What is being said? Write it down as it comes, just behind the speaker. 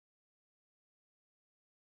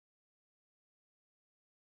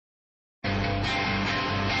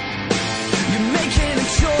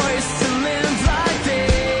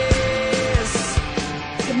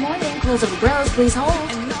Close-Up Bros, please hold.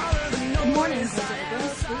 Good morning, Close-Up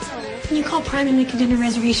Bros, please hold. Can you call Prime and make a dinner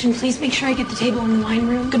reservation? Please make sure I get the table in the wine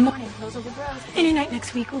room. Good morning, Close-Up Bros. Any night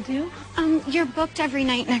next week will do. You're booked every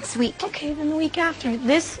night next week. Okay, then the week after.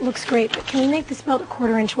 This looks great, but can we make this belt a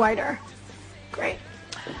 1/4 inch wider? Great.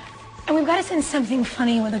 And we've got to send something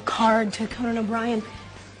funny with a card to Conan O'Brien.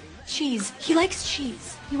 Cheese. He likes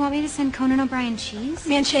cheese. You want me to send Conan O'Brien cheese?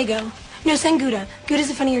 Manchego. No, send Gouda.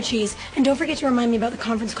 Gouda's a funnier cheese. And don't forget to remind me about the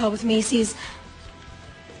conference call with Macy's.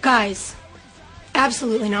 Guys,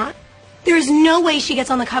 absolutely not. There is no way she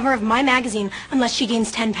gets on the cover of my magazine unless she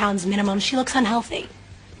gains 10 pounds minimum. She looks unhealthy.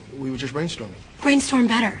 We were just brainstorming. Brainstorm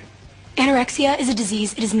better. Anorexia is a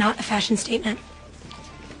disease. It is not a fashion statement.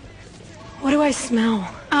 What do I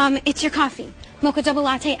smell? It's your coffee. Mocha double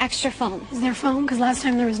latte, extra foam. Is there foam? Because last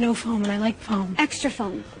time there was no foam, and I like foam. Extra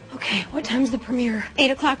foam. Okay, what time's the premiere? 8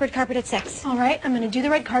 o'clock, red carpet at 6. All right, I'm going to do the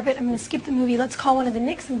red carpet. I'm going to skip the movie. Let's call one of the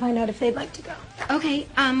Knicks and find out if they'd like to go. Okay,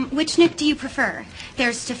 which Nick do you prefer?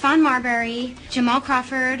 There's Stephon Marbury, Jamal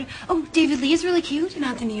Crawford. Oh, David Lee is really cute.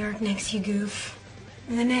 Not the New York Knicks, you goof.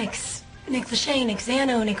 The Knicks. Nick Lachey, Nick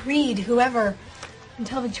Zano, Nick Reed, whoever. And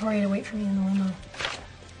tell Victoria to wait for me in the limo.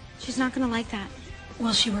 She's not going to like that.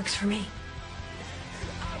 Well, she works for me.